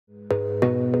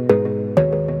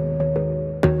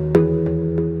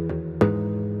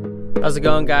How's it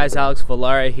going, guys? Alex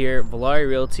Valari here, Valari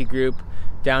Realty Group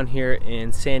down here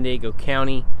in San Diego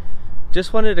County.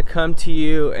 Just wanted to come to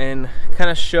you and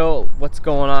kind of show what's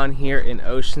going on here in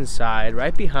Oceanside.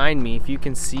 Right behind me, if you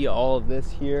can see all of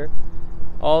this here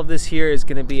is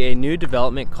going to be a new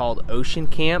development called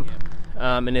Oceanside,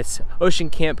 and it's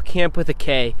Oceanside, camp with a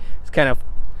K. It's kind of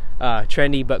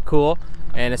trendy but cool.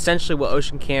 And essentially what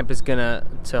Oceanside is going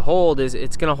to hold is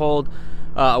it's going to hold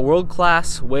a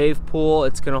world-class wave pool.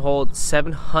 It's going to hold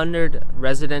 700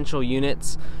 residential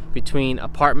units between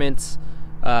apartments,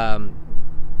 townhomes,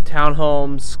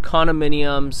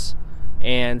 condominiums,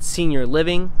 and senior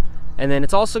living. And then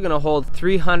it's also going to hold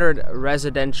 300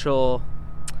 residential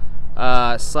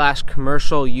slash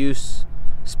commercial use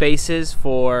spaces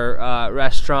for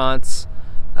restaurants,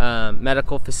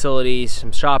 medical facilities,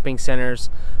 some shopping centers.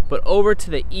 But over to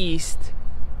the east,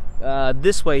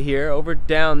 this way here,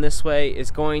 down this way, is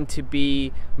going to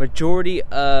be majority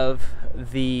of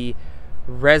the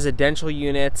residential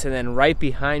units, and then right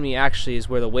behind me actually is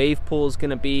where the wave pool is going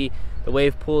to be. The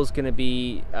wave pool is going to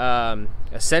be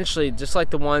essentially just like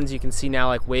the ones you can see now,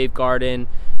 like Wave Garden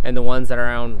and the ones that are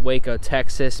around Waco,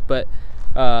 Texas. But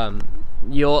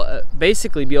you'll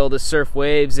basically be able to surf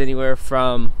waves anywhere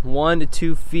from 1 to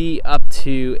 2 feet up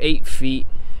to 8 feet.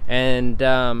 And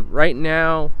right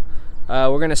now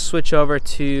we're going to switch over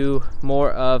to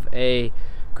more of a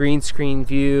green screen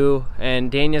view,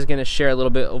 and Daniel's going to share a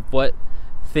little bit of what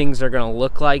things are going to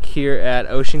look like here at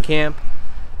Oceanside,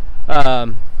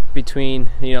 between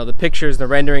the pictures, the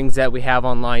renderings that we have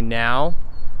online now,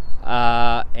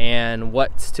 and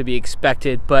what's to be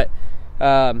expected. But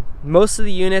most of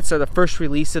the units, or the first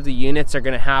release of the units, are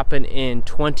going to happen in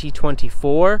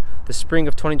 2024, the spring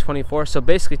of 2024. So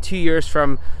basically 2 years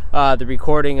from the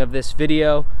recording of this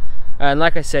video. And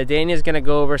like I said, Daniel's going to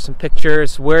go over some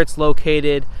pictures, where it's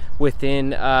located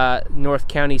within North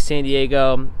County, San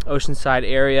Diego, Oceanside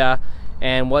area,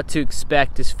 and what to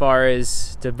expect as far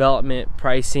as development,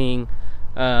 pricing,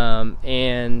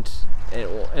 and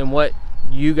what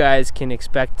you guys can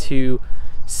expect to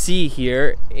see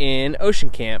here in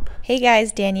Oceanside. Hey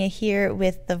guys, Dania here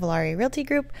with the Valari Realty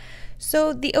Group.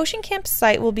 So the Oceanside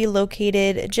site will be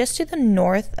located just to the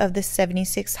north of the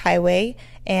 76 highway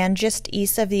and just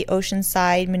east of the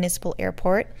Oceanside Municipal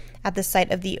Airport at the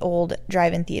site of the old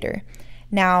drive-in theater.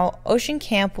 Now,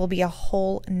 Oceanside will be a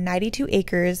whole 92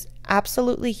 acres,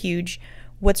 absolutely huge.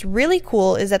 What's really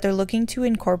cool is that they're looking to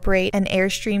incorporate an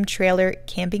Airstream trailer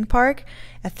camping park,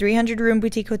 a 300-room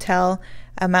boutique hotel,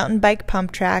 a mountain bike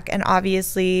pump track, and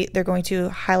obviously they're going to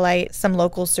highlight some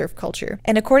local surf culture.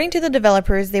 And according to the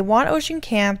developers, they want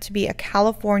Oceanside to be a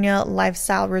California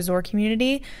lifestyle resort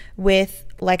community with,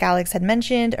 like Alex had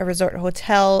mentioned, a resort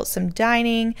hotel, some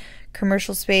dining,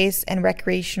 commercial space, and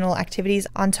recreational activities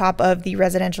on top of the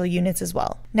residential units as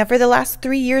well. Now, for the last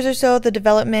 3 years or so, the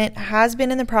development has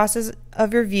been in the process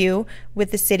of review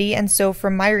with the city, and so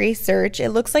from my research, it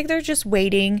looks like they're just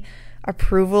waiting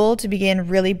approval to begin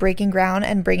really breaking ground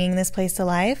and bringing this place to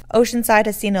life. Oceanside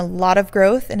has seen a lot of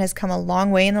growth and has come a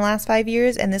long way in the last 5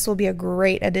 years, and this will be a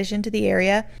great addition to the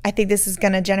area. I think this is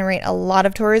going to generate a lot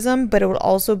of tourism, but it will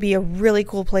also be a really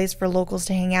cool place for locals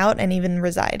to hang out and even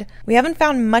reside. We haven't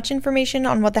found much information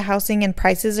on what the housing and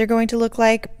prices are going to look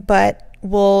like, but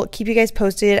we'll keep you guys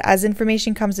posted as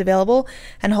information comes available,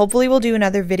 and hopefully we'll do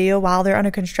another video while they're under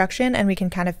construction and we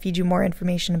can kind of feed you more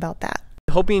information about that.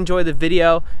 Hope you enjoyed the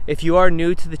video. If you are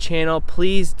new to the channel,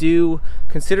 please do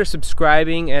consider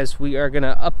subscribing, as we are going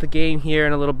to up the game here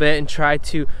in a little bit and try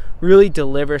to really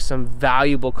deliver some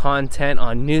valuable content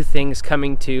on new things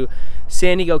coming to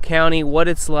San Diego County, what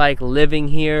it's like living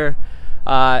here,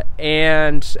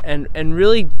 and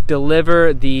really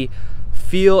deliver the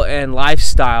feel and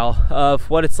lifestyle of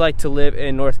what it's like to live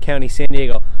in North County, San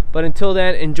Diego. But until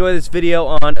then, enjoy this video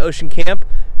on Oceanside,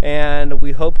 and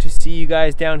we hope to see you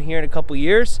guys down here in a couple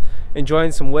years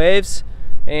enjoying some waves.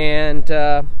 And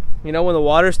when the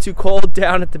water's too cold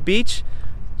down at the beach,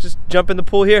 just jump in the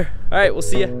pool here. All right, we'll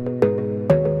see you.